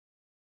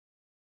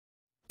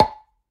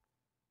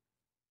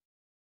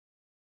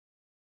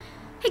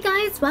Hey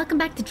guys, welcome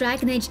back to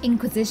Dragon Age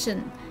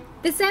Inquisition.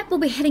 This app will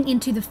be heading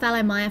into the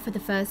Fallow Mire for the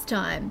first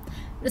time.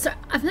 So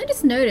I've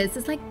noticed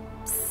there's like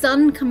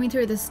sun coming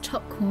through this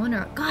top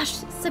corner.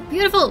 Gosh, it's so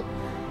beautiful!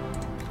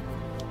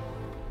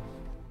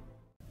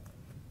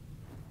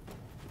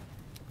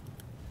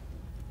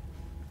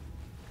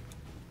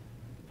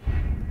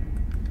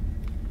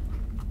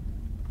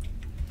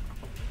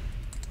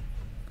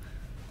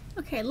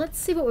 Okay, let's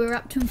see what we were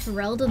up to in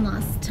Ferelden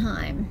last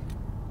time.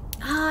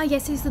 Ah,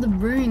 yes, these are the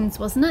runes,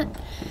 wasn't it?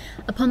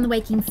 Upon the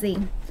waking sea,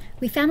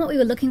 we found what we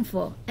were looking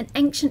for, an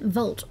ancient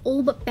vault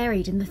all but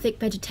buried in the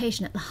thick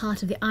vegetation at the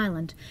heart of the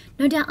island,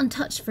 no doubt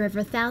untouched for over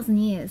 1,000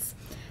 years.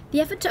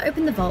 The effort to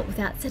open the vault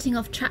without setting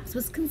off traps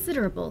was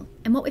considerable,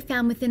 and what we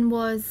found within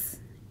was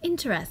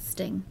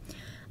interesting.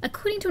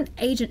 According to an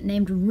agent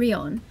named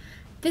Rion,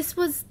 this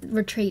was the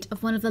retreat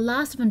of one of the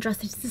last of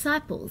Andraste's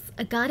disciples,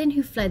 a guardian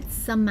who fled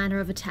some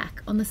manner of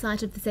attack on the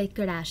site of the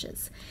sacred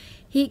ashes.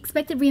 He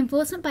expected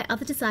reinforcement by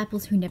other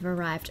disciples who never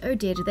arrived. Oh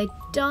dear, did they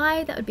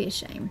die? That would be a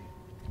shame.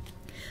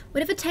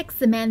 Whatever texts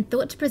the man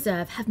thought to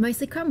preserve have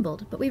mostly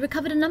crumbled, but we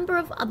recovered a number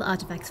of other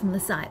artifacts from the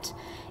site.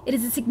 It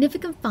is a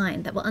significant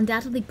find that will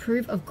undoubtedly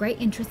prove of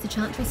great interest to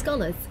Chantry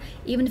scholars,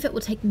 even if it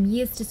will take them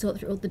years to sort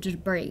through all the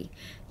debris.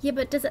 Yeah,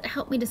 but does it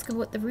help me discover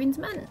what the runes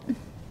meant?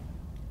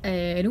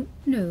 I don't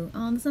know.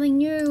 Oh, there's something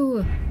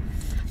new.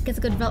 I guess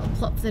I could develop a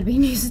plot for there to be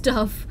new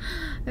stuff.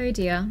 Oh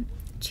dear.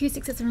 Choose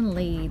successor and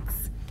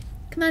leads.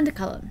 Commander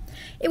Cullen.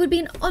 It would be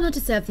an honour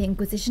to serve the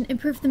Inquisition and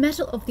prove the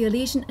mettle of the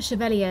Elysian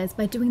Chevaliers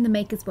by doing the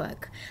Maker's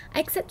work. I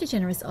accept a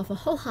generous offer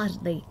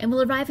wholeheartedly and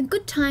will arrive in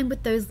good time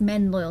with those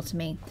men loyal to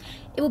me.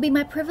 It will be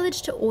my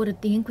privilege to order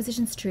the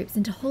Inquisition's troops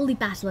into holy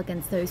battle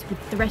against those who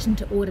threaten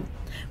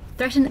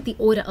the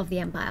order of the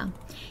Empire.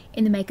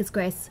 In the Maker's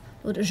grace,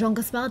 Lord Jean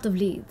Gaspard of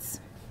Leeds.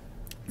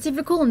 So if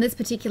you recall, in this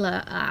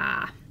particular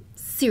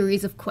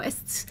series of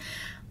quests,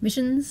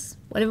 missions,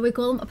 whatever we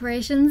call them,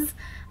 operations,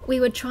 we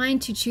were trying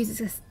to choose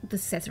the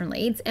successor in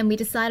Leeds, and we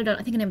decided on,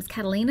 I think her name was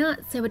Catalina,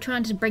 so we're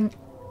trying to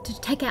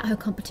take out her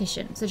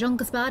competition. So Jean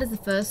Gaspard is the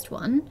first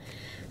one,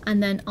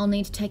 and then I'll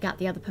need to take out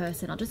the other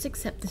person. I'll just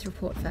accept this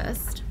report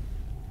first.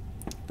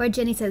 Brad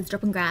Jenny says,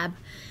 drop and grab.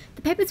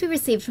 The papers we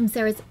received from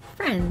Sarah's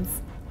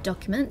friends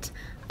document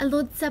a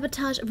Lord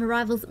Sabotage of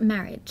Arrival's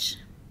marriage.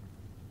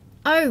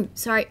 Oh,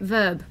 sorry,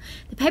 verb.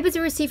 The papers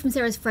we received from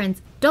Sarah's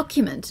friends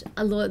document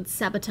a Lord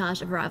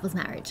Sabotage of Arrival's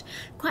marriage.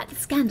 Quite the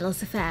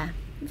scandalous affair.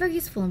 Very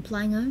useful in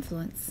applying our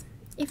influence,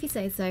 if you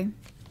say so.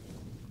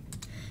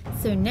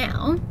 So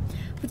now,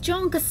 with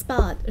Jean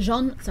Gaspard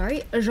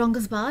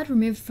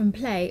removed from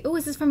play. Oh,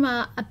 this is from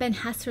a Ben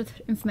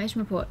Hasrith information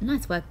report.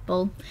 Nice work,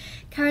 Bull.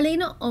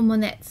 Carolina or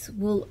Monette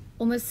will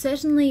almost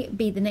certainly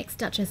be the next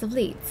Duchess of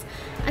Leeds.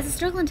 As the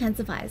struggle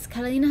intensifies,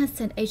 Carolina has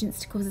sent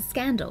agents to cause a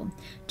scandal,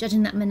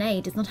 judging that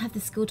Monet does not have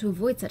the skill to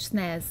avoid such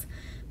snares.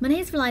 Monet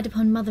has relied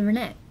upon Mother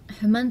Renette,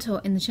 her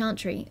mentor in the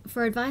Chantry,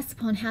 for advice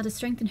upon how to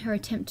strengthen her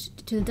attempt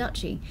to the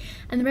duchy,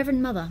 and the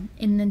Reverend Mother,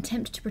 in an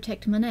attempt to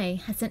protect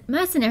Monet, has sent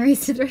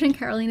mercenaries to threaten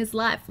Carolina's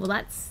life. Well,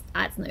 that's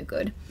no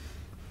good.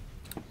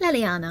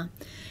 Leliana.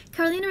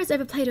 Carolina has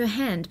overplayed her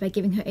hand by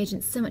giving her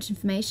agents so much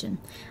information.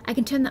 I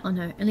can turn that on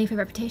her and leave her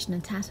reputation in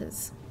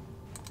tatters.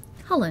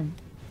 Holland.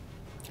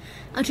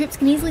 Our troops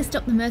can easily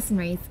stop the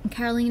mercenaries, and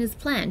Carolina's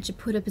plan should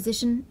put her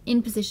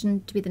in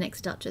position to be the next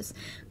Duchess.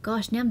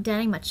 Gosh, now I'm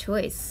doubting my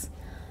choice.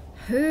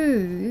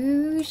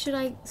 Who should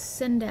I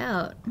send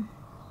out?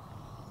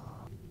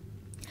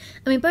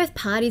 I mean, both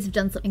parties have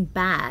done something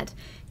bad.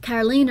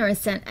 Carolina has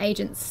sent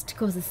agents to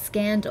cause a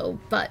scandal,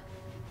 but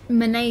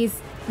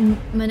Monette's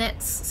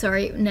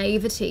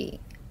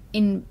naivety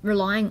in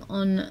relying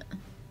on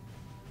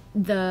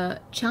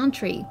the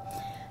Chantry,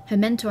 her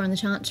mentor in the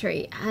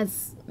Chantry,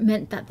 has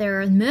meant that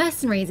there are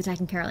mercenaries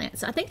attacking Carolina.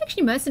 So I think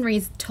actually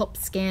mercenaries top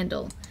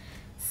scandal.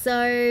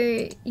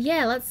 So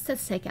yeah,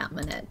 let's take out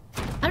Monette.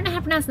 I don't know how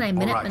to pronounce the name.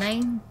 Monette, right.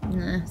 Monet?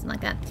 Nah, something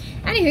like that.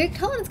 Anywho,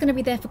 Cullen's going to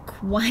be there for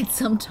quite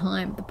some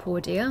time, the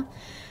poor dear.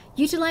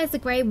 Utilize the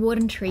Grey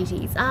Warden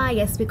treaties. Ah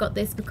yes, we got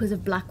this because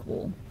of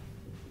Blackwall.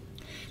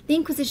 The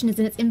Inquisition is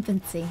in its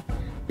infancy.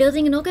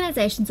 Building an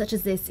organisation such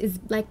as this is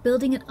like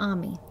building an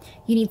army.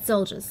 You need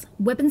soldiers,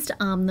 weapons to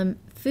arm them,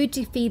 food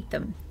to feed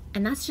them,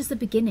 and that's just the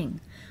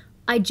beginning.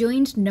 I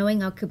joined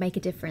knowing I could make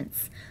a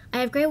difference. I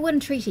have Grey Warden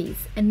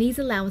treaties, and these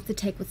allow us to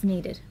take what's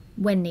needed,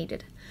 when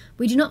needed.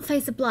 We do not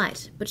face a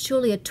blight, but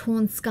surely a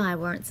torn sky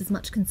warrants as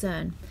much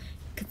concern.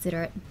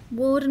 Consider it.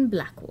 Warden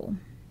Blackwall.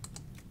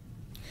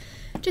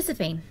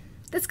 Josephine.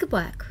 This could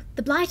work.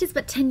 The blight is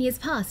but 10 years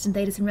past, and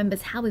Thedas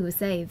remembers how we were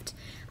saved.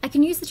 I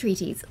can use the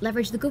treaties,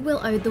 leverage the goodwill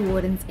owed the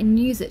Wardens, and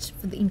use it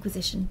for the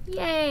Inquisition.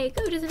 Yay!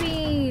 Go,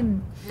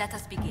 Josephine! Let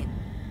us begin.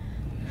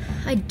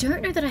 I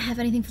don't know that I have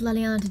anything for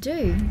Leliana to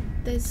do.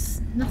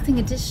 There's nothing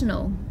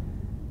additional.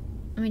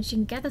 I mean, she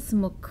can gather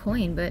some more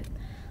coin, but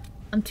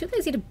I'm too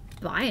lazy to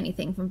buy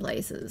anything from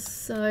places,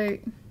 so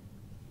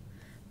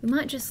we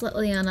might just let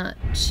Leliana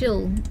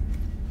chill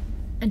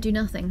and do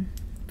nothing.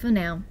 For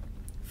now.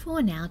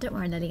 For now, don't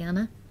worry,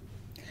 Leliana.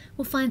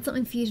 We'll find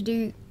something for you to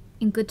do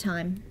in good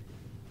time.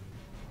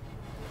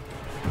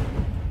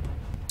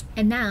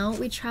 And now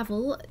we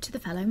travel to the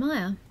Fallow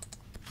Mire.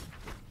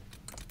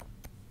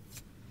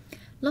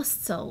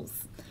 Lost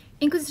souls.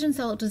 Inquisition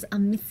soldiers are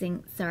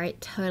missing. Sorry,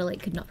 totally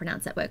could not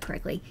pronounce that word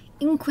correctly.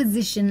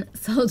 Inquisition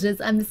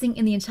soldiers are missing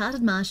in the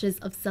enchanted marshes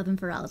of southern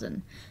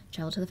Ferelden.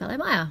 Travel to the Fallow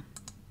Mire.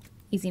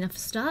 Easy enough to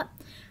start.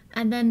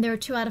 And then there are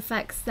 2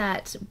 artifacts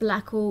that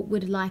Blackall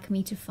would like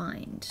me to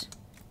find.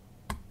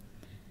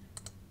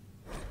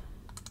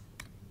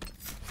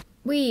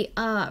 We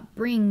are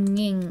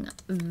bringing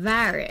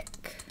Varric,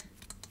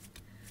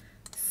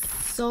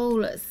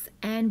 Solus,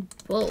 and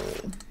Bull.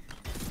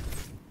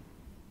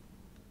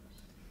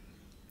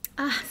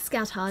 Ah,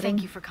 Scout Harding.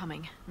 Thank you for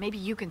coming. Maybe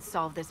you can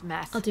solve this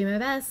mess. I'll do my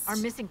best. Our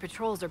missing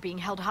patrols are being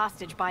held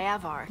hostage by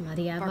Avvar.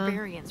 Bloody Avvar.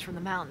 Barbarians from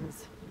the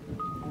mountains.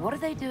 What are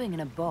they doing in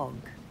a bog?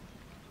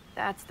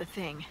 That's the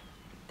thing.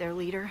 Their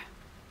leader,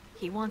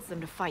 he wants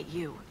them to fight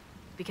you.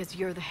 Because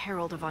you're the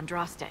Herald of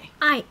Andraste.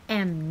 I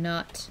am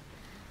not.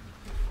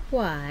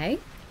 Why?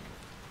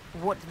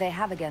 What do they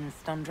have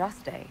against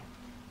Andraste?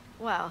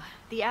 Well,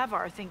 the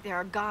Avvar think there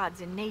are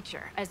gods in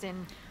nature. As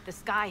in, the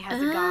sky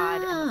has a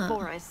god and the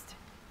forest.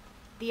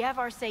 The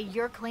Avvar say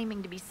you're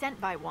claiming to be sent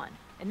by one.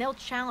 And they'll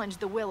challenge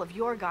the will of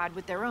your god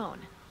with their own.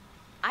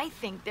 I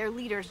think their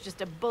leader's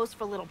just a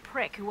boastful little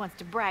prick who wants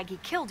to brag he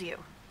killed you.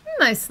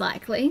 Most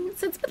likely.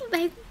 So it's a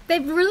bit, their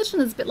religion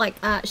is a bit like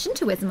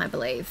Shintoism, I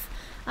believe.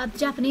 The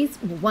Japanese,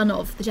 well, one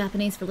of the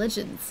Japanese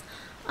religions.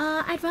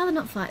 I'd rather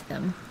not fight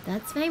them.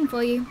 That's fame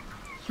for you.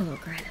 He'll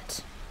regret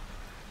it.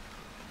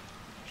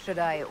 Should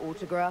I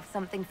autograph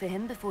something for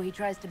him before he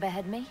tries to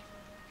behead me?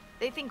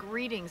 They think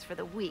readings for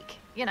the weak.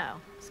 You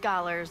know,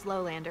 scholars,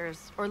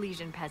 lowlanders, or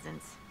legion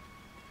peasants.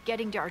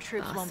 Getting to our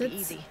troops won't be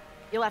easy.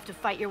 You'll have to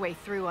fight your way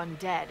through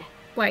undead.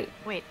 Wait,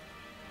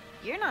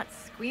 you're not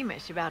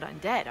squeamish about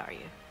undead, are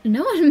you?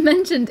 no one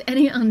mentioned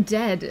any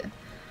undead.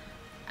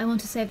 I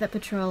want to save that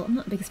patrol. I'm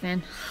not the biggest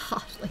fan.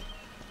 Hardly.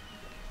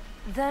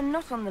 They're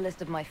not on the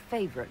list of my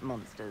favorite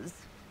monsters.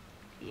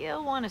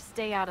 You'll want to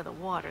stay out of the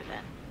water,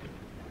 then.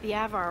 The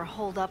Avvar are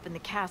holed up in the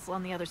castle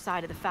on the other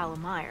side of the Fallow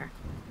Mire.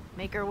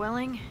 Make her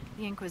willing,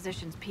 the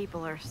Inquisition's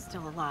people are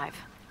still alive.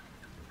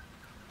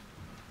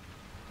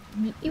 I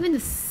mean, even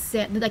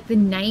the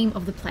name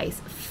of the place,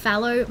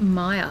 Fallow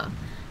Mire.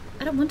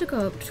 I don't want to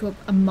go up to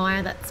a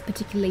mire that's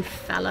particularly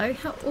fallow.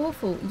 How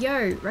awful.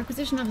 Yo,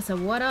 requisition officer,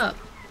 what up?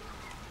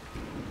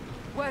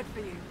 Word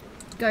for you.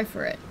 Go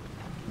for it.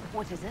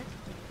 What is it?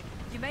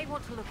 You may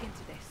want to look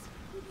into this.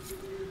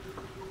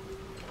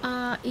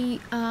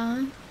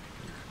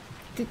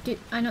 Did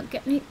I not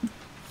get me?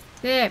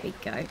 There we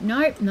go.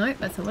 Nope,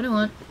 that's not what I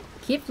want.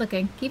 Keep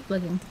looking, keep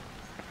looking.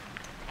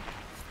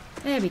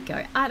 There we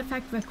go.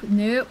 Artifact record.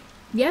 Nope.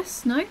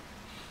 Yes, no.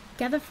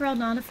 Gather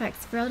Ferelden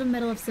artifacts, Ferelden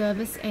Medal of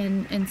Service,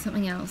 and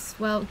something else.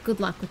 Well, good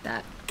luck with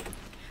that.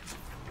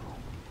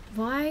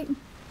 Why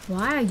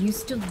are you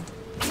still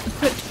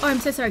equipped? Oh, I'm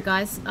so sorry,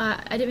 guys.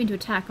 I didn't mean to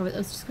attack. I was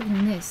just clicking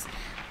on this.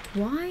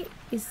 Why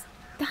is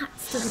that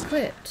still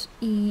equipped?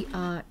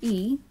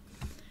 E-R-E.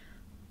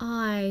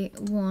 I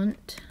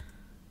want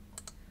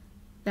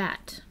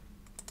that.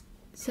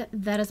 Set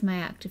that as my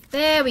active.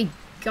 There we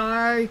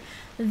go.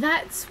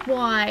 That's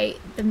why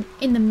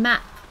in the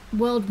map,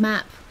 world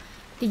map,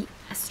 the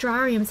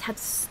Astrariums had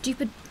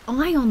stupid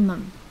eye on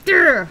them.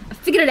 Durr! I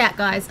figured it out,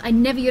 guys. I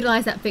never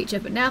utilized that feature,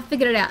 but now I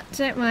figured it out.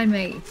 Don't mind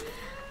me.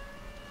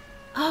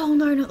 Oh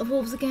no, not the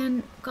wolves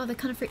again. God, they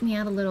kind of freaked me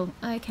out a little.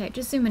 Okay,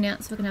 just zooming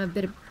out so I can have a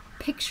bit of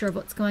picture of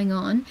what's going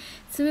on.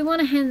 So we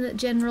want to head in the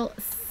general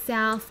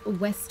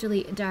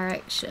southwesterly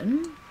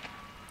direction.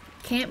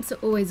 Camps are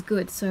always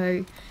good,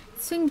 so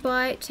swing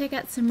by, check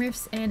out some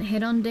rifts, and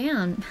head on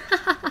down.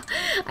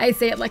 I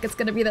say it like it's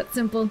going to be that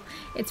simple.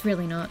 It's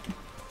really not.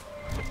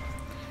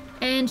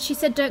 And she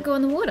said don't go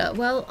in the water.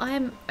 Well, I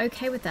am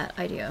okay with that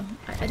idea.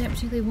 I don't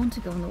particularly want to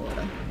go in the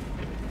water.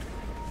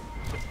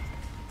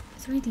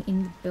 Is there anything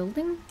in the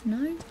building?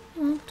 No?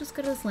 Well, just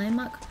go to this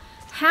landmark.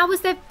 How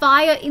is there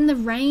fire in the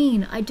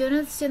rain? I don't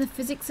understand the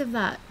physics of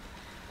that.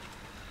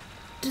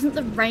 Doesn't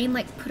the rain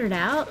like put it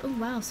out? Oh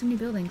wow, so many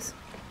buildings.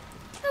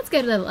 Let's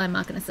go to the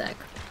landmark in a sec.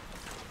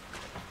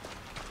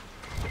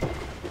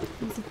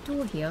 There's a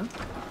door here.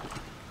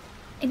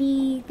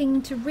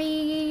 Anything to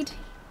read?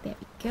 There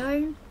we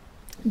go.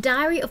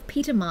 Diary of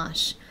Peter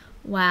Marsh.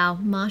 Wow,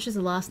 Marsh is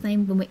a last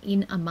name when we're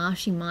in a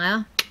marshy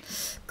mire.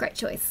 Great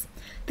choice.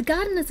 The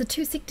gardeners are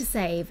too sick to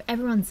save,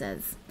 everyone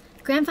says.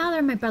 Grandfather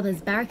and my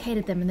brothers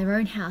barricaded them in their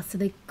own house so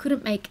they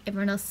couldn't make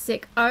everyone else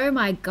sick. Oh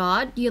my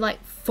god, you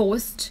like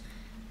forced...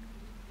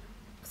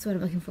 What's what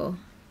I'm looking for?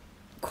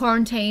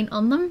 Quarantine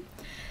on them?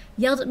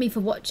 Yelled at me for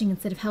watching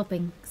instead of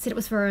helping. Said it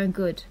was for our own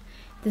good.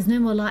 There's no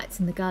more lights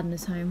in the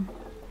gardener's home.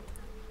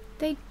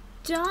 They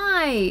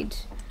died.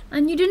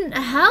 And you didn't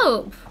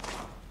help.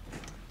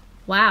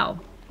 Wow.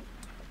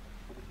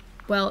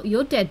 Well,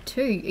 you're dead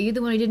too. Are you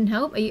the one who didn't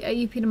help? Are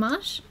you Peter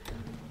Marsh?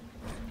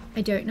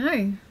 I don't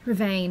know.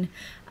 Ravane.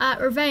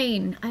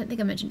 Ravane, I don't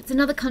think I mentioned. It's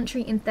another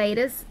country in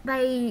Thedas.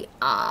 They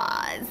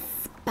are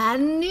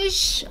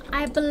Spanish,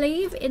 I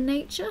believe, in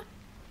nature.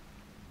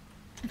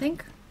 I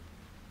think.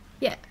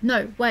 Yeah,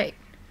 no, wait.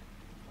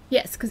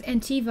 Yes, because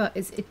Antiva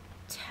is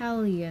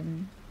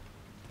Italian,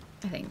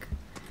 I think.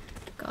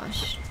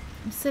 Gosh,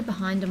 I'm so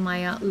behind on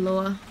my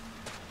lore.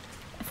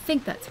 I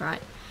think that's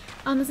right.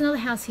 There's another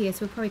house here,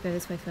 so we'll probably go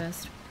this way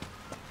first.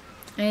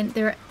 And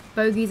there are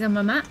bogies on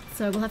my map,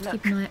 so we'll have to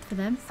keep an eye out for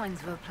them.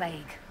 Signs of a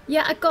plague.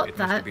 Yeah, I got It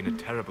that. must have been a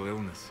terrible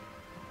illness.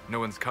 No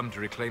one's come to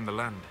reclaim the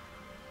land.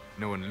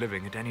 No one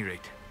living at any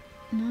rate.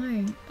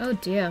 No. Oh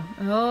dear.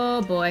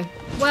 Oh boy.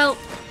 Well,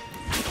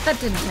 that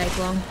didn't take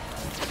long.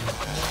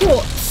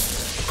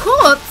 Quartz!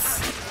 Quartz!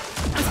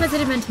 I suppose I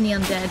didn't mention the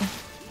undead.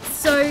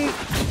 So,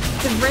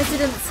 the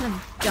residents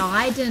have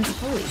died and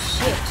holy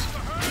shit.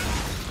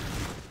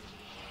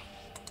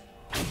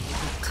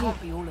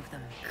 Can't be all of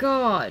them.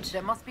 God.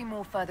 There must be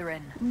more further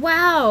in.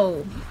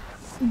 Wow.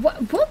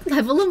 What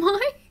level am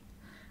I?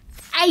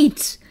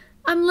 8!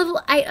 I'm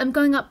level 8. I'm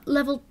going up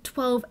level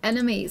 12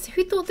 enemies.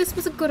 Who thought this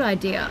was a good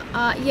idea?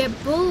 Yeah,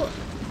 Bull...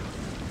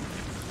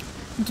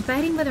 I'm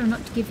debating whether or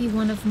not to give you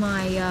one of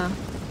my,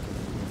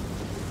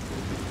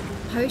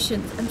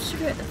 potions. I'm sure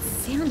what that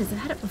sound is. I've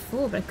had it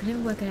before, but I could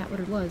never work out what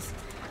it was.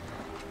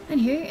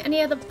 Anywho,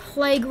 any other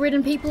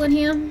plague-ridden people in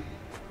here?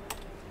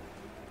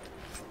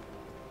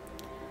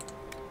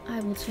 I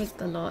will take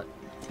the lot.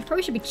 I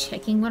probably should be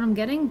checking what I'm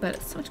getting, but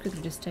it's so much quicker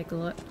to just take a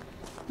lot.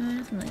 No,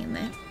 there's nothing in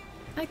there.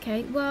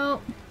 Okay,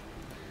 well,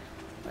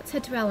 let's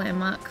head to our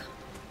landmark.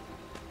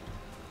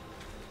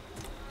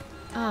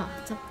 Ah,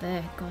 it's up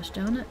there. Gosh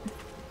darn it.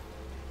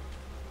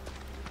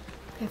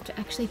 We have to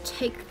actually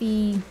take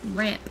the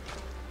ramp.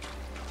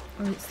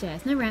 Or is it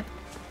stairs? No ramp.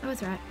 I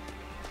was right.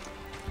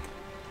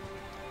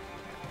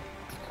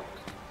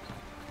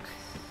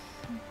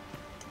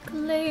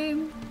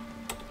 Gloom.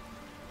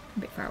 A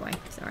bit far away,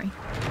 sorry.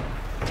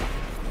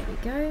 There we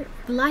go.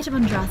 The Light of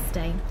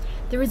Andraste.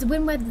 There is a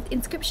windward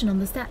inscription on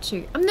the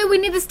statue. I'm nowhere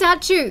near the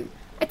statue!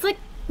 It's like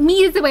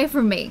meters away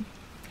from me.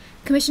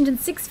 Commissioned in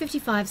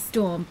 655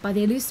 Storm by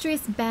the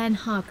illustrious Ban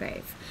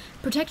Hargrave,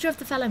 protector of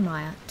the Fallow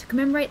Mire, to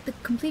commemorate the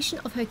completion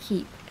of her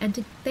keep and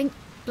to thank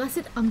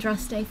Blessed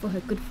Andraste for her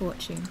good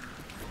fortune.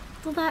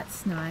 Well,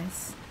 that's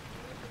nice.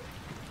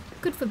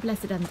 Good for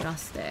Blessed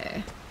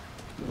Andraste.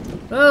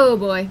 Oh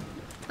boy.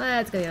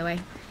 Let's go the other way.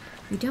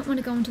 We don't want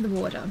to go into the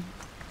water.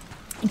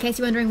 In case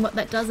you're wondering what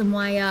that does and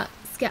why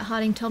Scout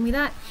Harding told me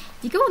that,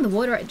 if you go in the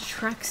water, it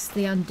attracts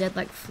the undead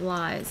like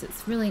flies.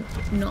 It's really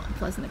not a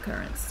pleasant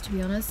occurrence, to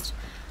be honest.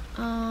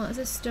 Is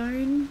there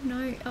stone?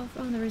 No? Oh,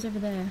 there is over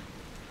there.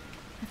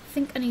 I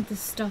think I need this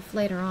stuff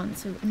later on,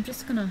 so I'm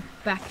just gonna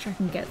backtrack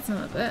and get some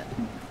of it.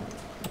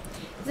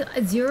 Is it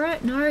a 0?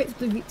 No, it's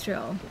blue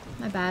vitriol.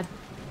 My bad.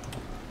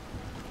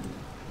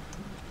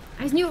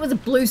 I just knew it was a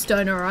blue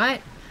stone,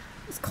 alright?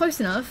 It's close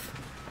enough.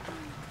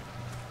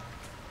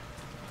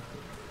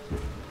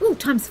 Ooh,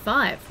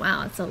 ×5.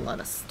 Wow, that's a lot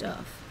of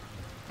stuff.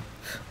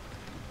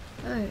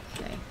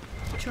 Okay.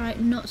 Try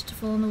not to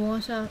fall in the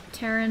water.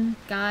 Terryn,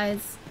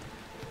 guys.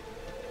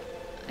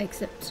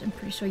 Except I'm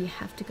pretty sure you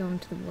have to go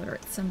into the water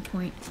at some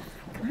point.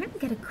 Can I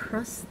get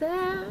across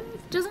there?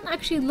 It doesn't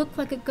actually look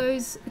like it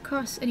goes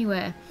across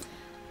anywhere.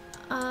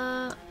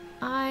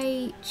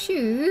 I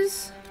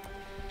choose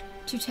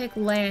to take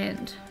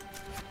land.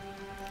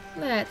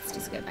 Let's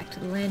just go back to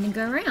the land and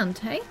go around,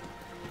 hey?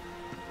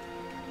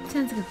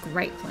 Sounds like a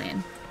great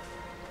plan.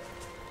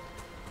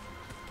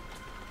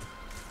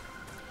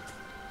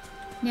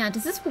 Now,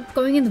 does this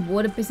going in the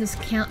water business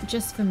count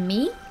just for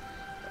me?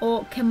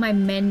 Or can my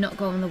men not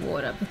go in the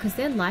water? Because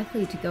they're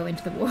likely to go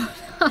into the water.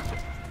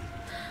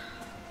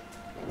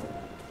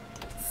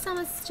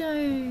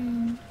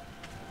 Summerstone.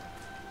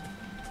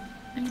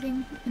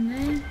 Anything in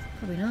there?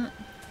 Probably not.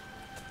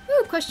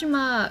 Ooh, question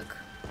mark.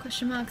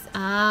 Question marks.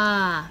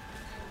 Ah,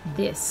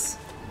 this.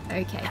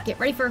 Okay, get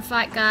ready for a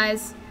fight,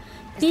 guys.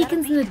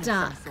 Beacons in the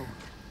dark.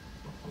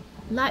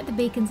 Light the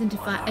beacons and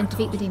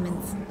defeat the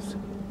demons.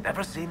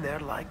 Never seen their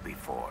like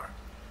before.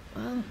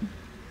 Well,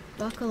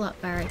 buckle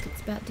up, Barrick.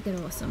 It's about to get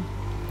awesome.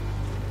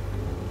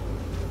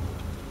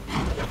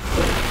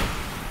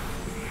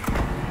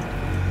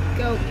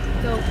 Go,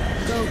 go,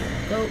 go,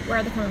 go. Where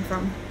are they coming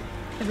from?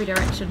 Every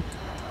direction.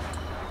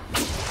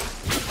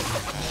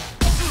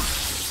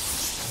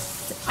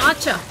 The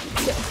archer!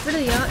 Get rid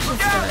of the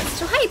archers first.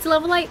 So, hey, it's a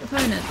level 8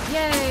 opponent.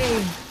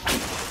 Yay!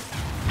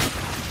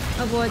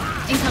 Oh boy,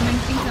 incoming,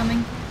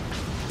 incoming.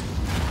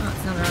 Oh,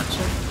 it's another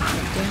archer.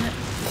 God damn it.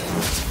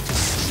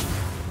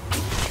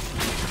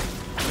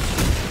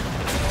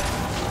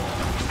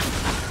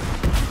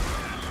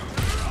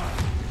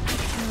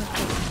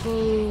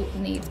 Bull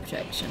needs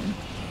protection.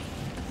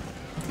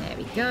 There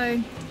we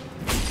go.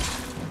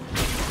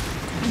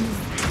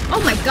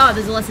 Oh my god,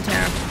 there's a lesser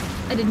terror.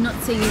 I did not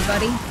see you,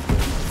 buddy.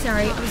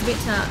 Sorry, I was a bit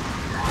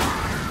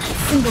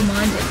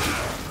single-minded.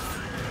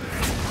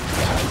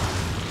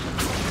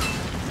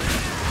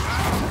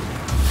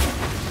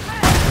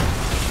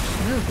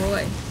 Oh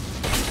boy.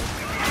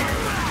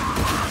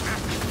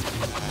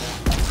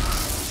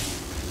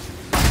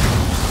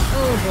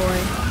 Oh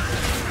boy.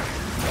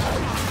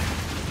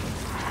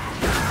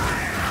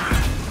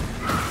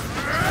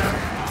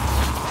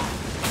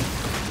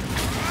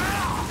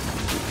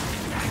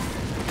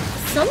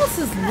 Solus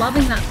is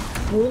loving that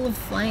ball of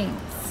flames.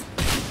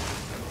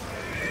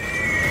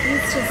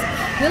 He's just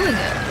killing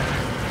it.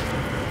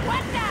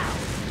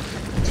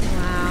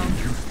 Wow.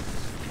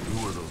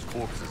 Lure those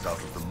corpses out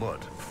of the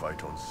mud and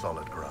fight on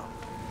solid ground.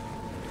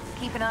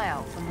 Keep an eye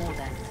out for more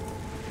then.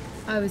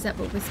 Oh, is that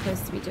what we're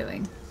supposed to be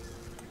doing?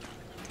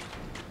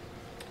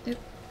 Oop.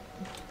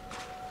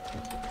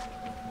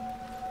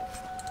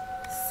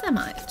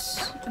 Samite.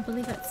 I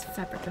believe that's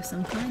fabric of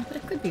some kind, but I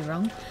could be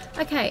wrong.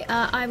 Okay,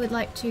 I would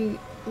like to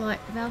light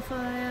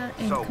Valfire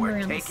and So come we're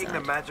around this taking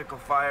side. the magical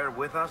fire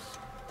with us?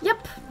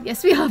 Yep,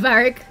 yes we are,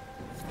 Varric.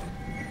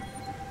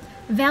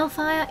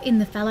 Valfire in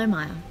the Fallow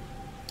Mire.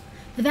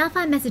 The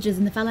Valfire messages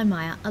in the Fallow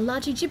Mire are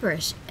largely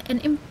gibberish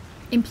and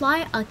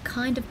imply a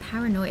kind of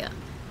paranoia.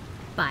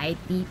 By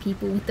the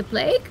people with the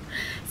plague?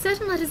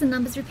 Certain letters and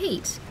numbers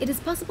repeat. It is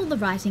possible the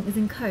writing is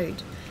in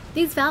code.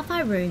 These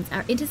Valfire runes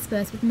are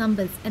interspersed with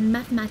numbers and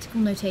mathematical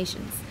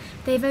notations.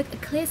 They evoke a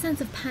clear sense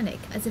of panic,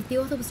 as if the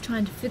author was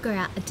trying to figure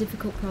out a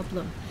difficult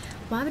problem.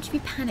 Why would you be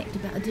panicked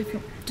about a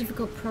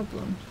difficult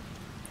problem?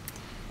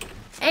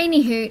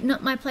 Anywho,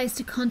 not my place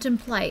to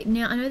contemplate.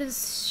 Now, I know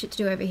there's shit to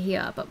do over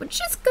here, but we're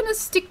just gonna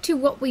stick to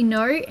what we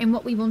know and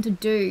what we want to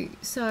do.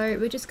 So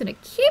we're just gonna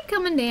keep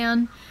coming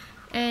down,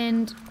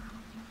 and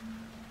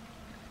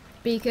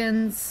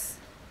beacons,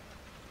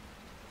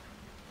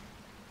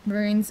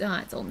 runes,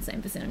 it's all in the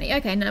same vicinity.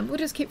 Okay, no, we'll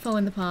just keep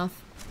following the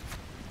path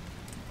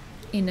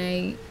in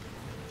a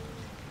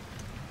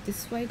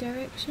this way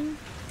direction.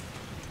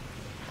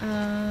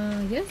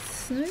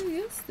 Yes, no,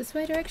 yes, this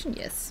way direction,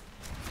 yes.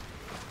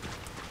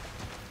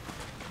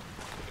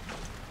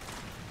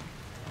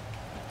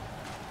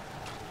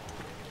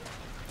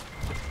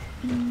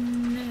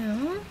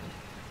 Now,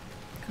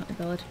 can't be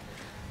bothered.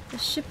 There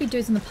should be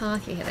dudes in the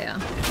park here. Here they are.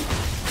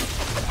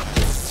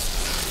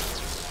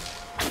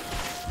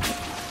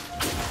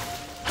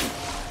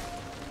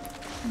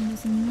 And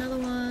there's another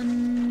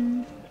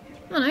one.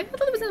 Oh no, I thought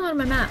there was another one on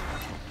my map.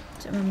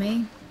 Don't mind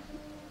me.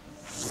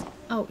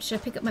 Oh, should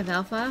I pick up my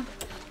Valfire?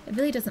 It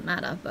really doesn't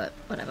matter, but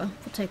whatever.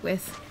 We'll take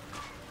with.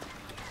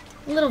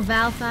 A little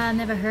Valfire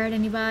never hurt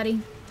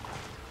anybody.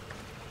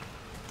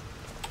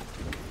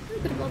 Oh, a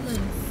bit of Blood Lotus.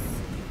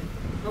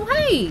 Oh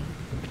hey!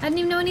 I didn't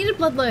even know I needed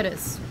Blood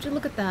Lotus. Would you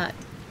look at that?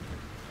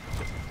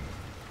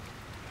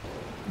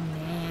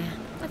 Nah.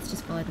 Let's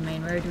just follow the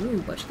main road.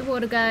 Ooh, watch the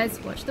water, guys.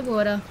 Watch the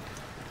water.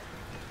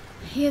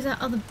 Here's our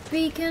other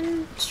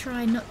beacon.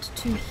 Try not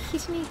to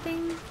hit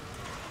anything.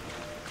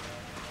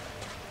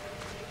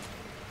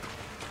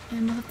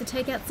 And we'll have to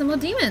take out some more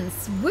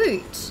demons.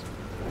 Woot!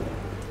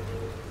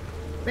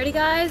 Ready,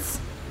 guys?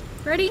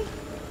 Ready?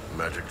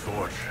 Magic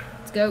torch.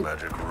 Let's go.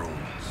 Magic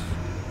runes.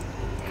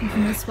 Come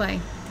from this way.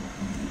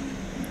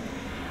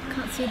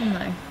 Can't see them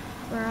though.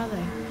 Where are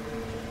they?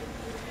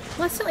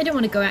 Well, I certainly don't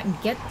want to go out and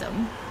get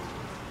them.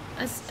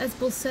 As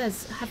Bull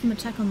says, have them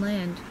attack on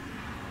land.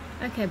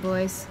 Okay,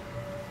 boys.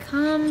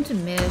 Come to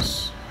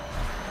Mish.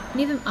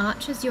 Any of them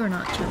archers? You're an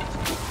archer.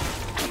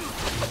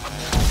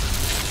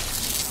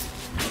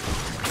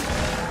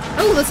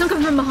 Oh, there's some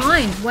coming from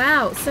behind.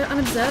 Wow, so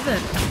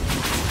unobservant.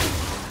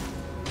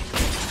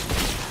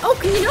 Oh,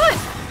 can you not?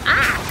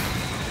 Ah!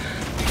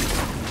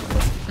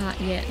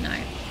 Yeah, no.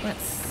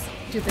 Let's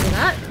do a bit of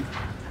that.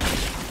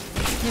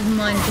 Never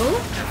mind, Bull.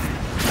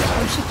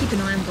 I should keep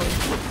an eye on Bull.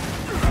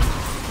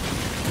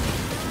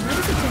 Where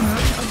does it turn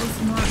up? Oh, there's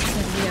marks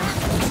over here.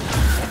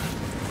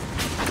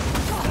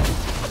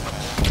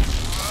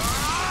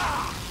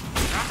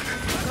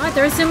 God,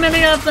 there are so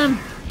many of them.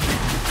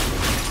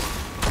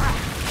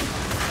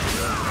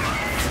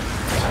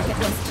 Get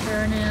this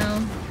Terryn now.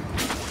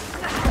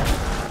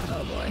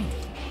 Oh boy.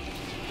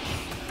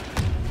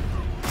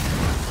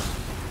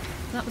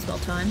 That was well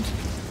timed.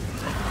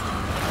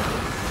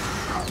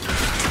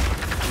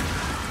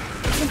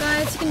 Come on,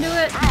 guys, you can do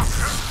it. Oh,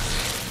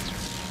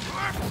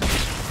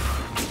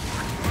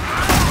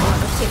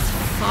 that takes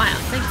fire.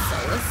 Thanks,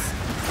 Solus.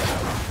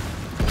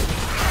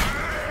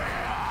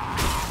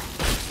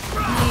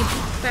 Need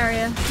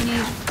barrier.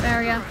 Need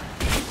barrier.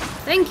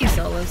 Thank you,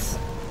 Solus.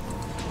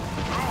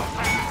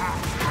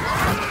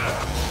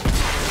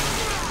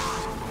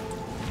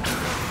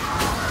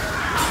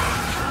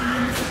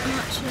 And there's an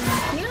archer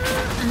here,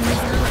 and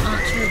there's another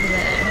archer over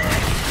there.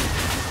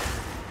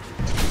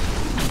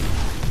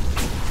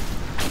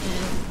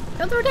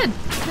 Oh, they're dead.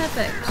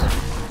 Perfect.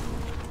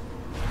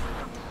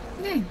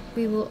 Okay,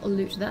 we will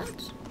loot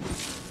that.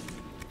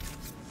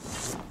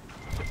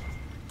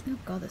 Oh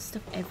god, there's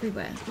stuff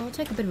everywhere. Well, I'll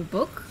take a bit of a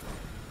book.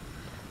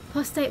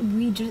 Postate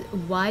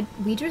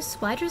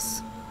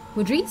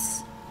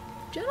Woodries?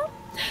 Journal?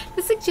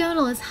 The sick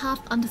journal is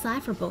half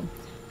undecipherable.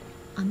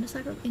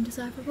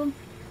 Indecipherable?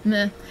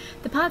 Meh.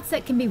 The parts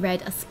that can be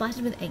read are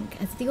splattered with ink,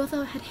 as if the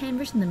author had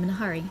handwritten them in a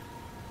hurry.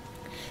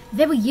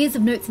 There were years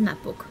of notes in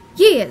that book.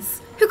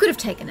 Years! Who could have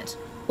taken it?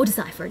 Or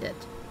deciphered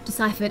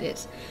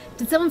it?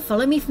 Did someone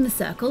follow me from the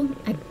circle?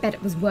 I bet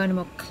it was Wernham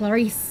or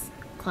Clarice.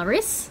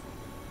 Clarice?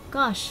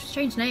 Gosh,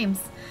 strange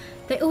names.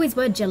 They always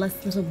were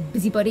jealous little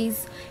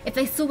busybodies. If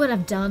they saw what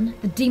I've done,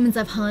 the demons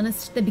I've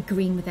harnessed, they'd be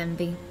green with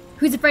envy.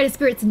 Who's afraid of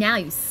spirits now,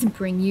 you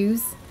simpering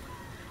youths?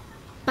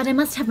 But I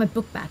must have my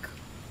book back.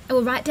 I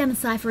will write down the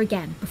cipher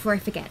again, before I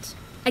forget.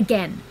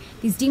 Again.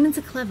 These demons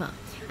are clever.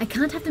 I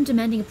can't have them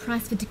demanding a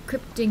price for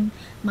decrypting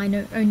my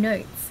own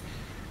notes.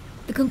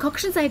 The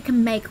concoctions I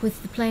can make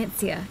with the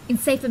plants here, in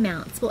safe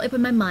amounts, will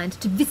open my mind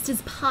to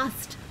vistas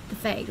past the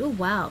fade. Oh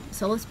wow,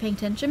 Solace paying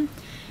attention.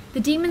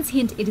 The demons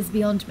hint it is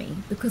beyond me,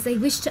 because they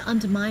wish to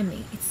undermine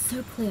me. It's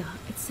so clear.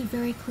 It's so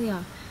very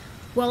clear.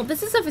 Well,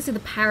 this is obviously the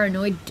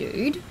paranoid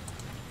dude.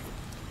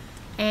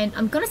 And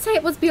I'm gonna say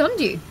it was beyond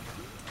you.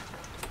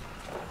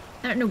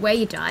 I don't know where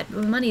you died,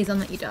 but my money is on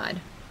that you died.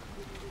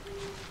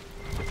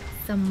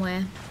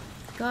 Somewhere.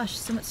 Gosh,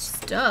 so much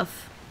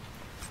stuff.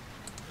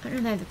 I don't know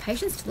if they have the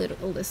patience to loot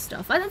all this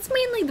stuff. That's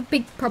mainly the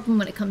big problem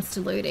when it comes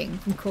to looting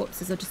from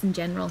corpses or just in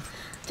general.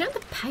 I don't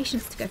have the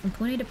patience to go from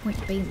point A to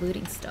point B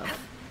looting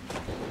stuff.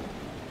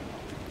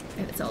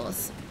 Move it,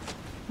 Solace.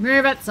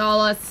 Move it,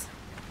 Solace!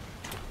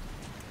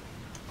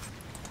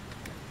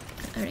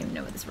 I don't even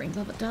know what this ring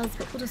velvet does,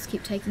 but we'll just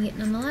keep taking it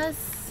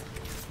nonetheless.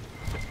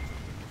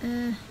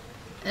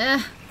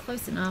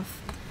 Close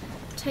enough.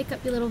 Take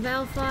up your little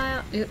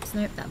Valfire. Oops,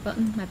 nope, that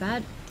button, my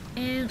bad.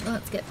 And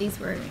let's get these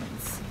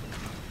runes.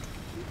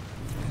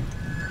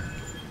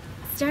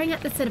 Staring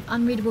at the set of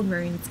unreadable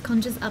runes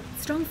conjures up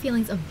strong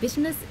feelings of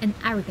bitterness and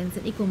arrogance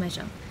in equal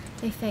measure.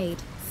 They fade,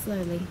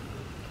 slowly.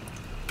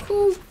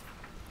 Cool.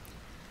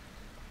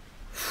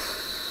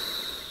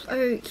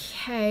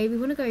 Okay, we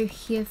want to go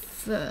here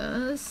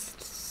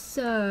first.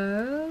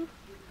 So,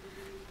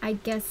 I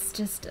guess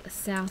just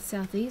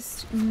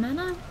south-southeast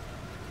manner.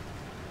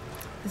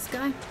 This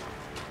guy.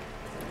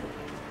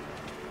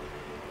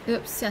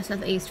 Oops,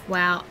 south-southeast.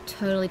 Wow,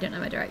 totally don't know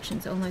my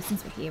directions. Almost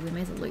since we're here, we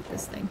may as well loot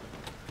this thing.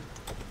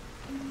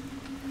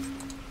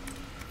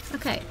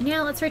 Okay,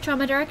 now let's retry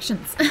my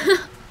directions.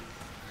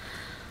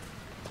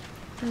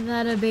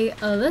 That'll be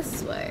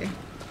this way.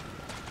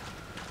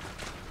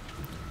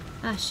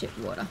 Ah, shit,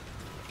 water.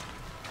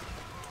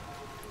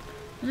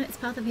 No, it's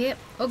path of here.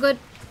 All good.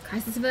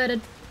 Crisis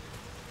averted.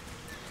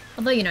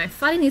 Although, you know,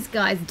 fighting these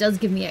guys does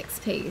give me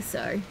XP,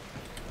 so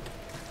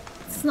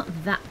it's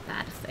not that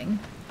bad a thing.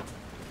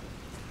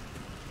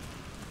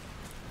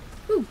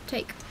 Ooh,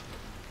 take.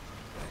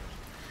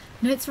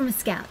 Notes from a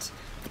scout.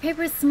 The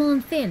paper is small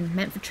and thin,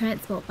 meant for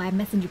transport by a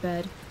messenger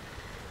bird.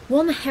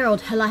 Warn the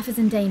herald her life is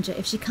in danger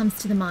if she comes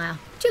to the mire.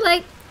 Too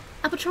late.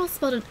 Our patrol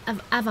spotted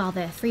Avvar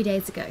there 3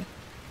 days ago.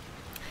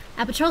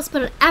 Our patrol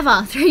spotted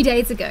Avvar 3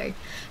 days ago.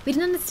 We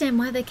didn't understand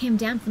why they came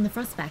down from the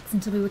Frostbacks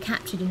until we were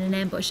captured in an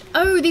ambush.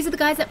 Oh, these are the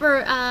guys that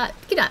were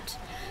kidnapped.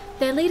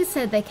 Their leader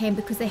said they came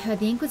because they heard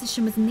the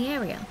Inquisition was in the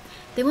area.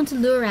 They want to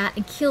lure out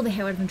and kill the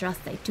Herald of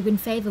Andraste to win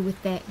favour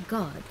with their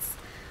gods.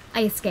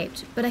 I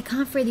escaped, but I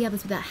can't free the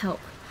others without help.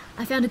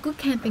 I found a good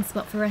camping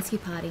spot for a rescue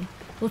party.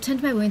 We'll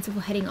tend to my wounds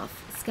before heading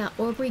off. Scout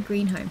Aubrey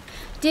Greenholm.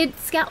 Did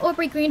Scout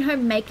Aubrey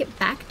Greenholm make it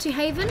back to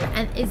Haven?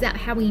 And is that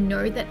how we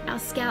know that our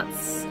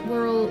scouts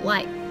were all,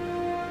 like,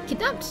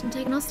 kidnapped and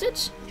taken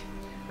hostage?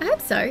 I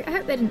hope so. I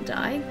hope they didn't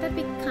die. That'd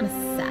be kind of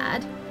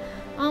sad.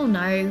 Oh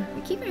no,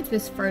 we keep going through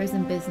this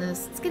frozen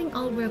business. It's getting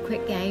old real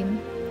quick,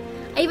 game.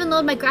 I even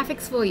lowered my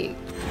graphics for you.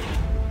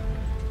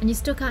 And you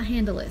still can't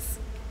handle this.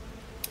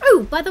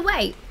 Oh, by the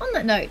way, on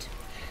that note,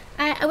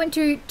 I went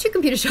to 2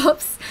 computer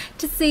shops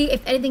to see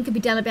if anything could be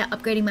done about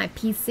upgrading my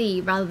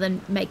PC rather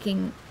than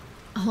making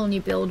a whole new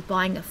build,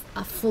 buying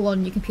a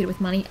full-on new computer with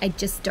money I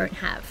just don't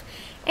have.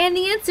 And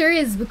the answer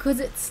is because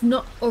it's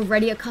not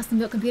already a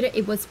custom-built computer,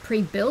 it was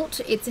pre-built,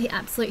 it's an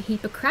absolute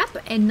heap of crap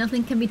and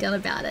nothing can be done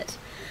about it.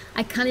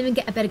 I can't even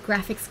get a better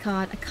graphics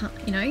card, I can't,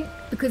 you know,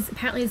 because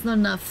apparently there's not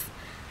enough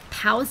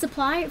power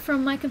supply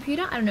from my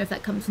computer. I don't know if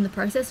that comes from the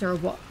processor or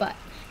what, but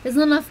there's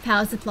not enough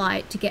power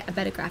supply to get a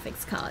better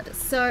graphics card.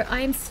 So I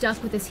am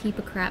stuck with this heap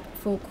of crap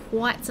for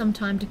quite some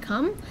time to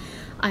come.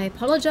 I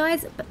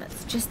apologise, but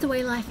that's just the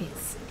way life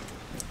is.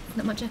 There's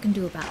not much I can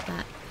do about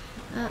that.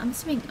 I'm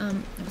assuming I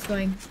was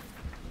going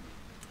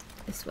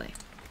this way.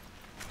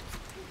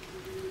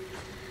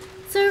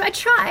 So I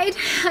tried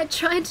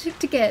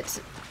to get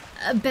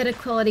a better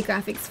quality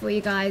graphics for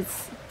you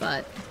guys,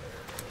 but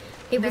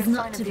it was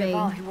not to be.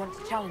 Who wants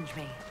to challenge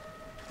me?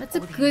 That's a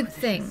good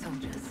thing.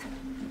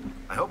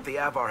 I hope the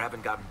Avvar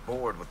haven't gotten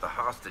bored with the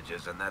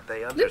hostages and that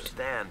they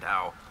understand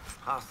how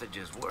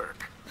hostages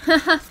work.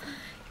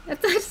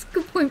 That's a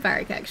good point,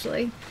 Barrick,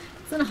 actually.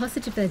 It's not a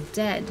hostage if they're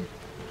dead.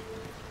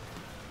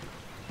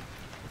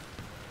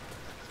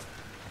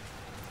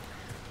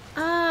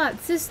 Ah,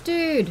 it's this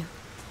dude.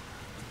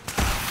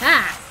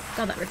 Ah!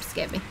 God, that rip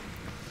scared me.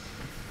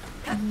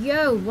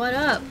 Yo, what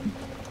up?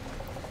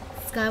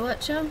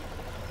 Skywatcher?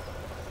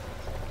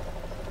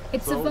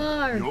 It's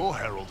Avvar. You're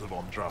Herald of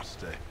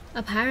Andraste.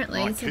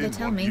 Apparently, so they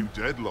tell me. You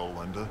dead,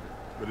 Lowlander,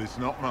 but it's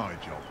not my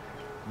job.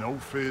 No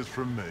fears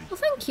from me. Well,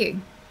 thank you.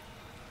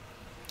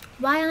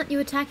 Why aren't you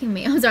attacking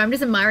me? I'm sorry, I'm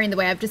just admiring the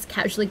way I've just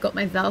casually got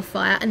my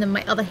Valfire and then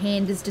my other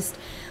hand is just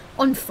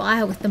on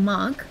fire with the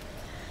mark.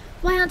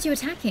 Why aren't you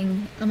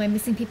attacking? Am I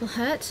missing people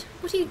hurt?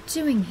 What are you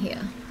doing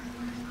here?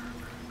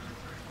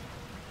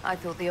 I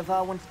thought the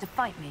Avvar wanted to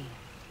fight me.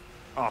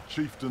 Our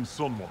chieftain's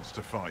son wants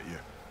to fight you.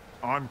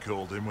 I'm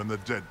called in when the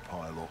dead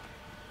pile up.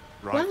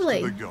 Right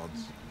Lovely. to the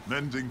gods.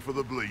 Mending for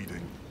the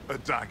bleeding. A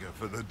dagger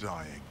for the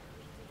dying.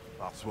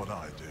 That's what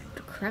I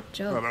do. Crap I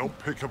job. don't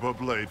pick up a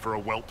blade for a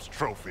whelp's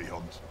trophy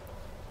hunt.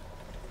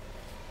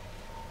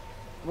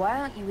 Why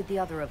aren't you with the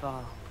other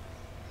Avvar?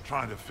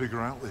 Trying to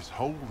figure out this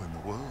hole in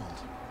the world.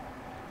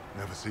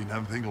 Never seen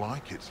anything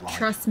like it's like.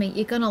 Trust me,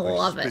 you're gonna They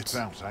love spit it.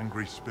 out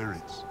angry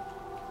spirits.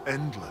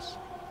 Endless.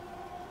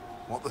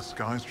 What the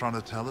sky's trying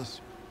to tell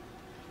us?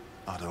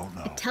 I don't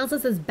know. It tells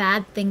us there's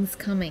bad things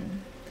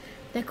coming.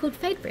 They're called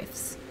fate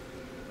rifts.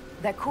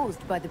 They're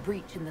caused by the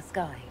breach in the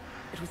sky.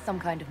 It was some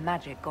kind of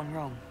magic gone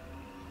wrong.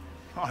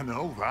 I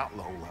know that,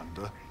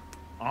 Lowlander.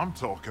 I'm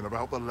talking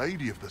about the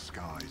Lady of the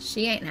Skies.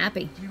 She ain't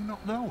happy. Do you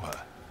not know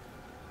her?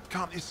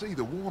 Can't you see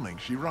the warning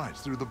she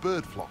writes through the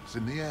bird flocks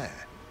in the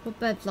air? What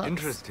bird flocks?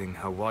 Interesting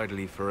how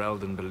widely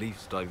Ferelden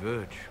beliefs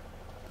diverge.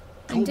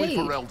 Call me Indeed.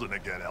 Ferelden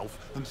again, Elf,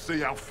 and see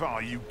how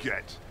far you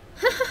get.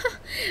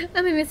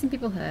 Am I missing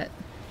people hurt?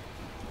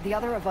 The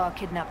other Avvar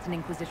kidnapped an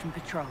Inquisition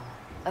patrol.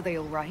 Are they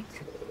all right?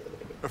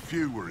 A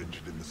few were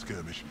injured in the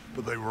skirmish,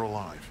 but they were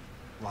alive.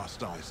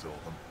 Last I saw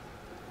them.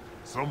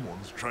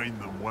 Someone's trained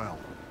them well.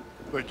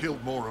 They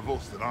killed more of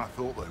us than I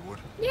thought they would.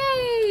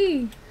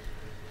 Yay!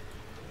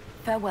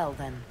 Farewell,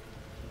 then.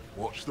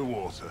 Watch the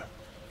water.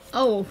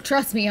 Oh,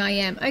 trust me, I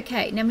am.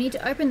 Okay, now we need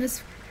to open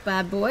this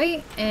bad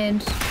boy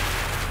and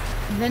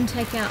then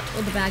take out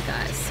all the bad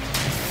guys.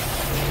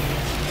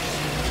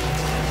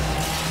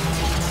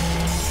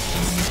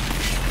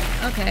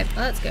 Okay,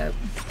 let's go.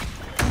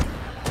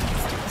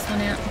 Let's take this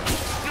one out.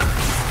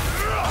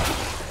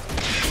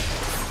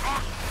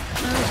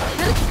 How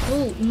did the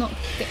bull not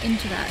get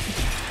into that?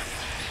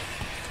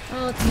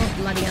 Oh, it's more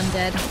bloody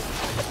undead.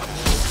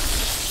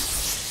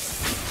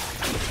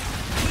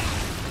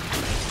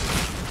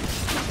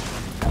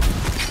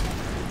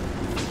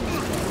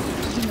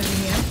 Him over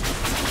here.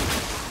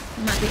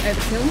 Might be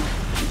overkill.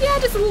 Yeah,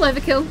 just a little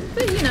overkill,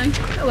 but you know,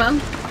 oh well.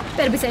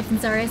 Better be safe than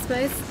sorry, I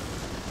suppose.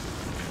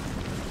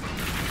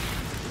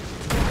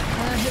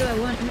 Who do I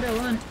want? Who do I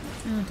want?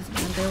 Oh, it doesn't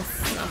matter, they all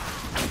suck.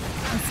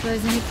 I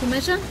suppose in equal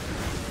measure.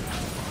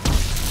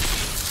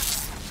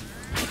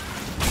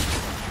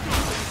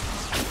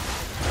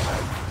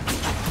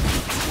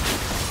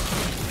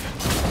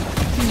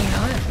 You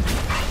know it.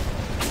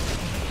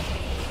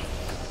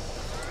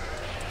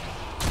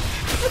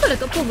 Oh good, I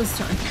got pulled this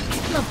time.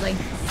 Lovely.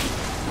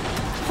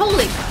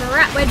 Holy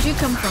crap, where'd you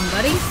come from,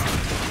 buddies?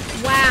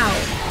 Wow.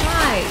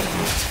 Hi.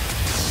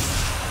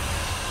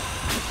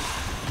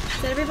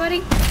 Is that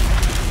everybody?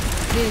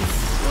 It is.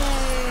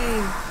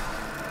 Yay.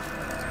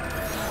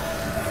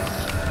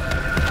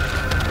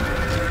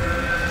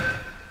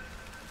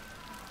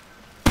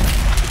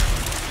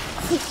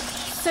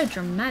 So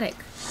dramatic.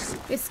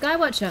 Hey,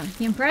 Skywatcher,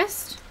 you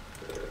impressed?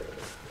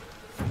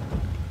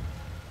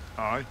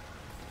 Aye.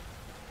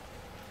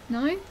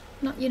 No?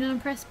 You're not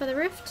impressed by the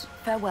rift?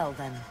 Farewell,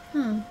 then.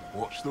 Hmm.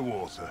 Watch the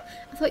water.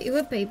 I thought you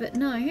would be, but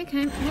no.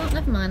 Okay, well,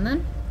 never mind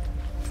then.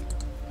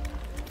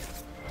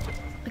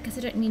 I guess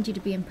I don't need you to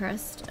be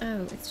impressed.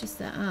 Oh, it's just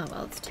that. Oh,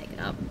 well, let's take it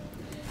up.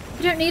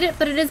 You don't need it,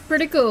 but it is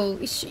pretty cool.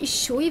 You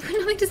sure you've got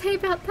nothing to say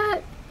about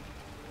that?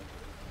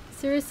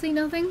 Seriously,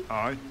 nothing?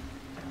 Aye.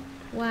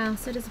 Wow,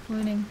 so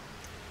disappointing.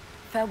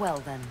 Farewell,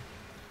 then.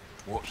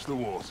 Watch the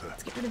water.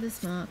 Let's get rid of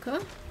this marker.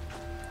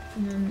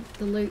 And then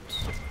the loot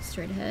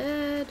straight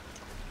ahead.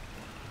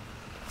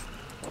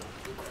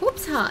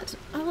 Corpse heart.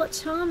 Oh, what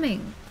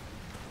charming.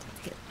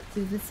 Let's get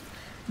through this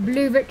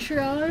blue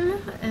vitriol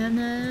and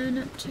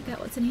then check out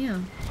what's in here.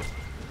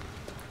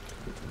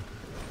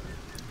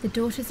 The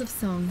Daughters of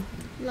Song.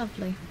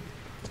 Lovely.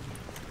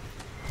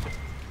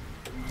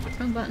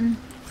 Wrong button.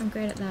 I'm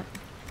great at that.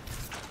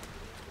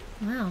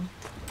 Wow.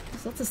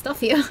 There's lots of stuff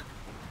here.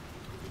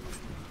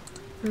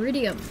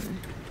 Iridium.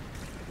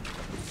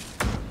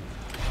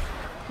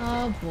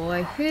 Oh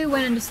boy. Who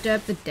went and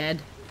disturbed the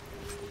dead?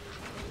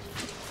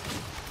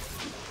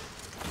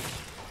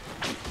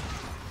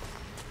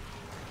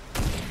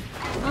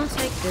 I'll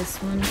take this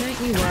one,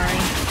 don't you worry.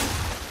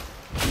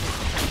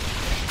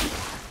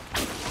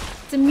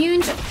 It's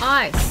immune to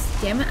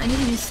ice. Damn it, I need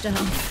new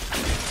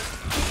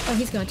stuff. Oh,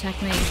 he's gonna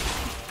attack me.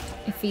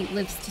 If he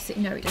lives to see...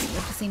 No, he doesn't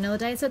live to see another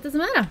day, so it doesn't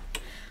matter.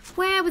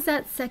 Where was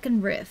that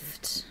second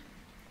rift?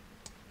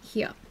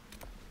 Here.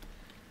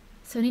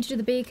 So I need to do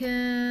the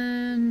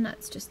beacon.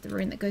 That's just the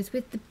rune that goes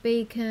with the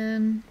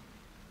beacon.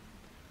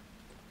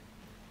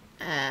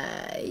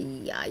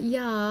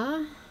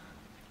 Yeah.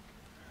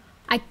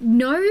 I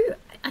know,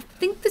 I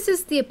think this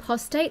is the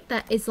apostate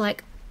that is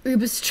like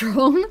uber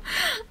strong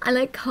and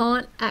I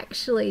can't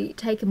actually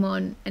take him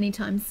on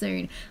anytime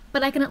soon,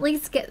 but I can at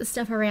least get the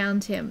stuff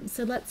around him.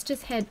 So let's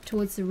just head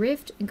towards the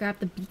rift and grab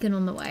the beacon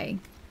on the way.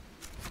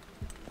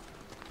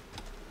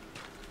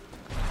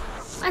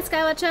 Hi,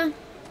 Skywatcher.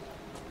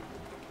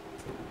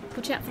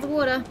 Watch out for the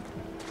water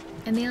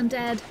and the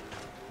undead.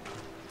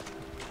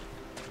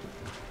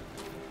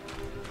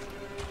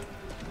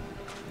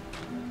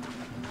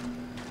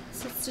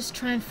 So let's just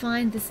try and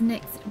find this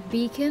next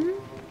beacon.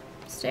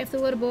 Stay off the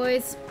water,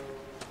 boys.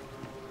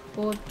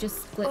 Or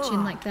just glitch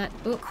in like that.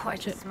 Oh, Quite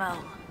watch a it.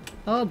 smell.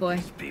 Oh boy.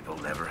 These people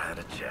never had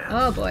a chance.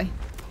 Oh boy.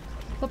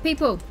 What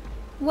people?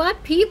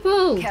 What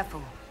people?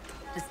 Careful.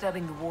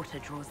 Disturbing the water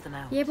draws them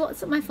out. Yeah, but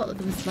it's not my fault that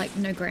there was like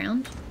no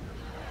ground.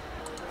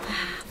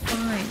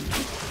 Fine.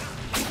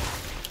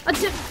 Oh,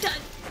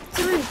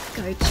 don't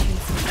go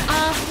chasing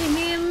after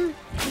him.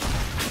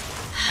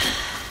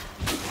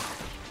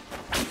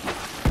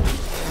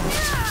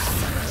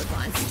 So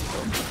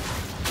advisable.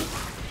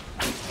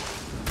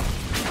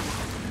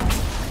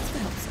 Let's go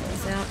help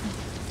souls out.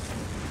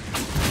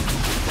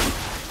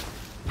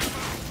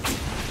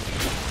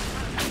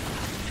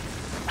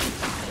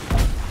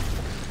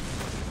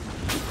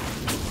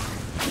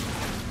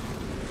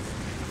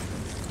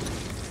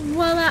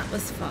 Well, that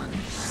was fun.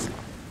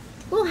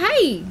 Well,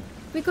 hey!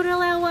 We got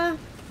all our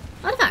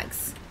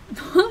artifacts.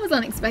 That was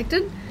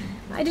unexpected.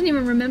 I didn't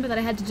even remember that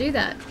I had to do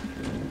that.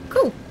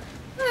 Cool.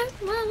 Alright,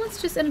 well,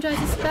 let's just energize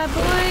this bad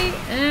boy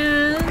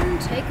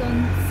and take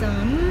on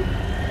some...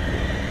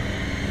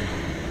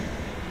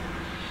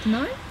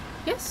 No?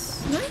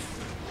 Yes? No?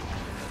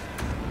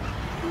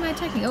 Who am I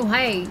attacking? Oh,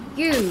 hey!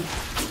 You!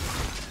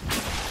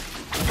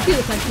 You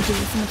look like you could do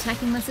with some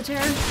attacking, Lesser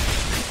Terror.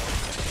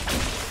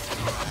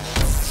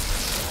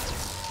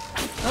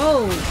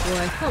 Oh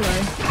boy, hello.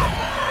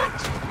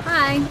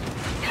 Hi.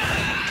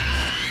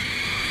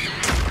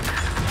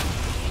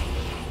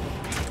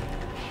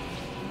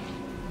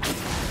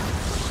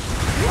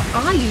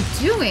 What are you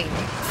doing?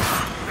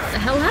 What the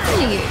hell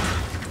happened to you?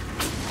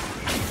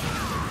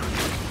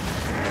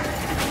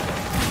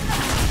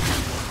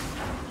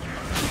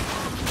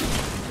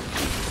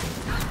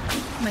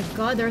 Oh my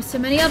god, there are so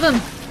many of them.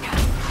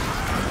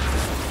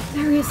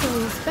 Barrier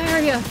souls,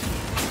 barrier.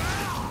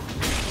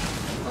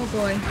 Oh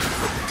boy.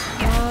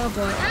 Oh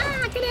boy.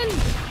 Ah, get in!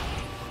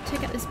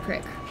 Check out this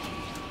prick.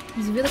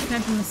 He's really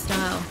cramping the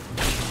style.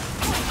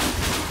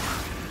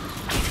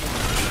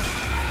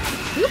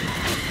 Whoop!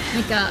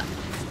 Like a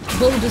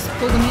bull just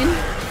pulled him in.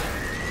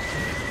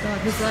 God,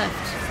 who's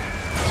left?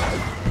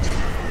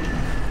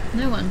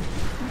 No one.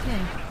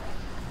 Okay.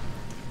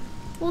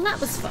 Well, that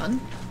was fun.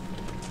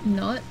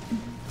 Not.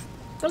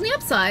 But on the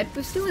upside,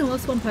 we've still only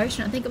lost one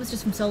potion. I think it was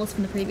just from Solace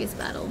from the previous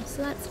battle,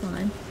 so that's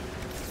fine.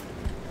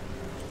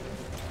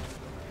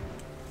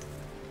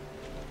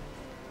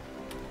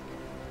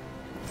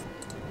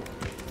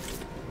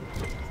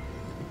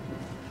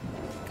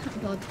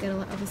 To get all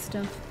that other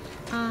stuff.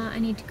 I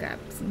need to grab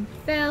some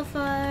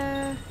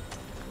Valfire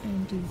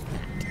and do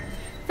that.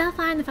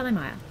 Valfire and the Fallow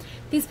Mire.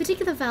 These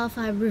particular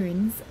Valfire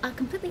runes are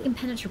completely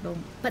impenetrable,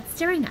 but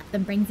staring at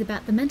them brings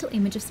about the mental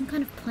image of some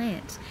kind of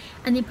plant,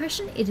 and the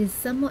impression it is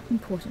somewhat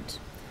important.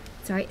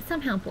 Sorry,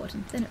 somehow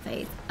important, then it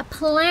fades. A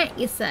plant,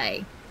 you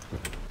say?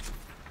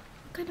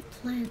 What kind of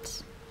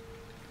plant?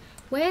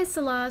 Where's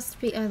the last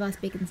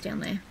beacon's down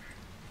there?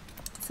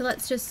 So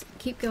let's just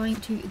keep going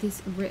to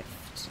this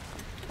rift.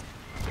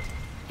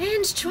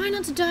 And try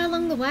not to die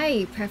along the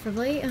way,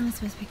 preferably. I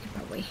suppose we could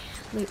probably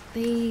loot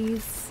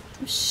these.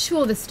 I'm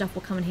sure this stuff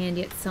will come in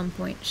handy at some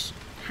point.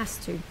 Has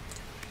to.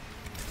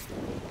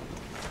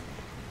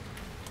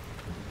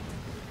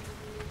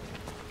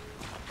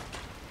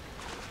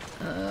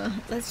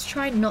 Let's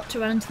try not to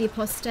run into the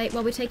apostate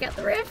while we take out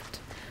the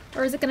rift.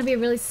 Or is it going to be a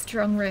really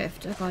strong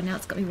rift? Oh god, now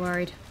it's got me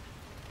worried.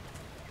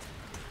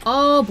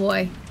 Oh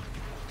boy.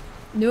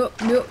 Nope,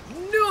 nope,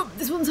 nope.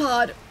 This one's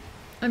hard.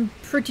 I'm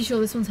pretty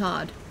sure this one's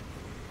hard.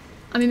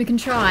 I mean, we can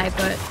try,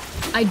 but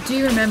I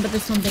do remember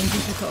this one being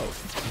difficult.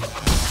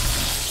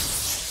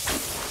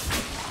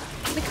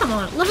 But come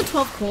on, level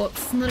 12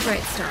 corpse, not a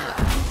great start.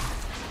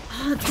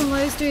 Oh, it's one of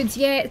those dudes,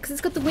 yeah, because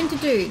it's got the winter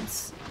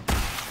dudes.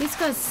 These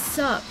guys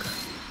suck.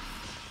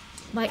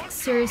 Like,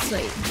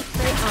 seriously,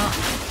 they are,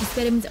 these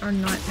bedrooms are a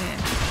nightmare.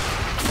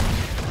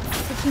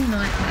 Freaking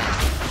nightmare.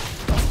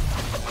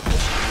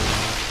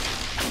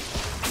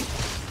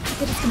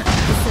 They're just gonna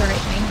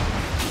eviscerate me.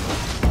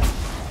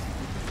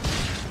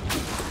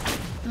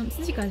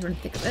 Since you guys are in the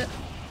thick of it,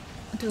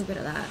 I'll do a bit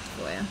of that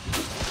for you.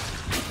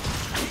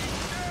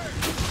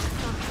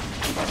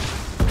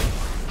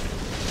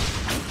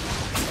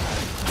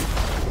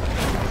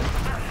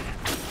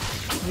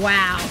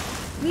 Wow.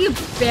 We are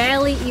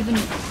barely even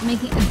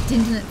making a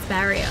dent in its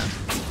barrier.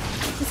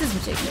 This is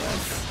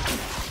ridiculous.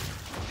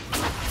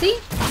 See?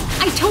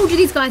 I told you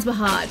these guys were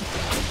hard.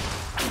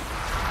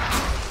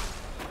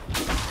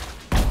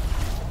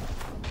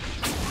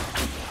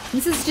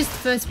 This is just the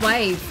first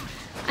wave.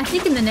 I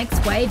think in the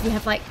next wave you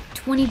have like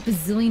 20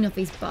 bazillion of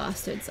these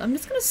bastards. I'm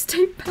just gonna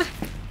stay back.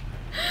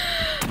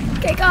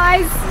 Okay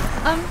guys,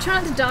 I'm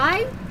trying to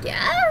die.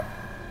 Yeah?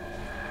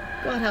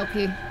 God help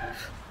you.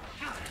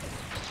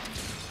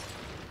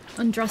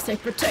 Andraste,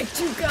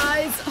 protect you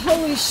guys.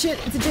 Holy shit,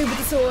 it's a dude with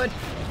a sword.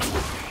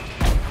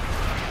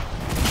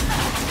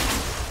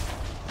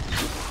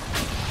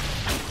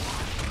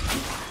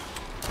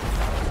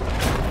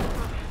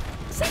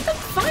 See, the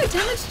fire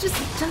damage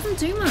just doesn't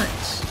do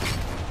much.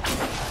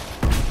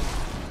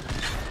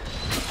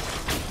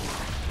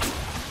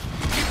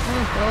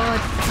 Oh god.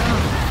 Oh,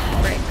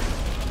 frick.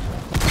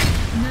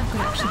 I'm not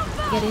gonna actually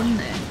get in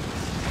there.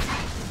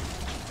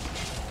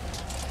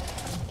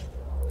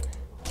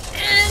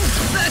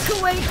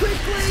 away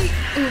quickly!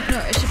 Oh no,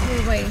 I should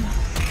probably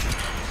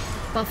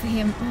buffer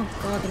him. Oh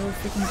god, they're all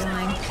freaking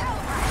dying.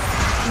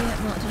 Yeah,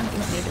 well, I don't know what you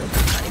want me to do with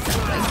that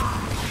exactly.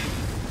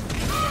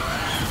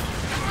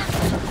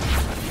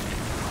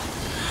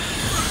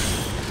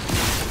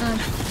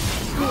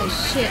 Holy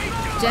shit,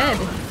 dead.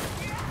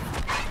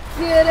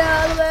 Get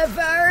out of there,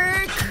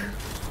 Varric!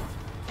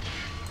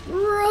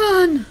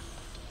 Run!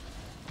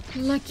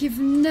 Like you've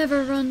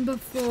never run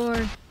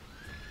before.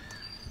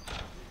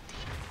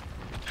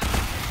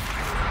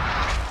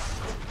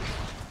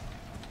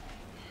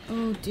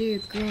 Oh dear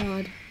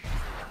god.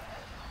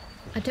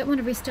 I don't want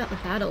to restart the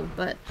battle,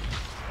 but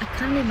I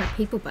kind of need my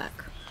people back.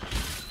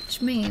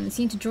 Which means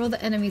you need to draw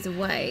the enemies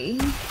away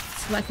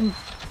so I can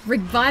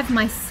revive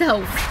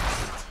myself.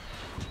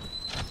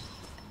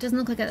 Doesn't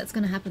look like that's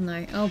going to happen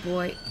though. Oh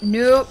boy.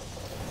 Nope.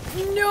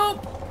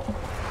 Nope.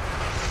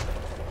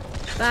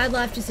 Bad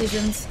life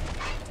decisions.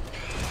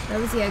 That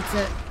was the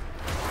exit.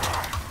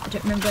 I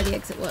don't remember where the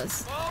exit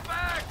was.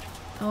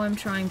 Oh, I'm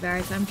trying,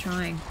 Varric. I'm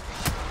trying.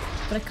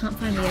 But I can't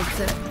find the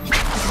exit.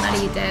 Doesn't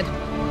matter, you're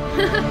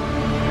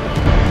dead.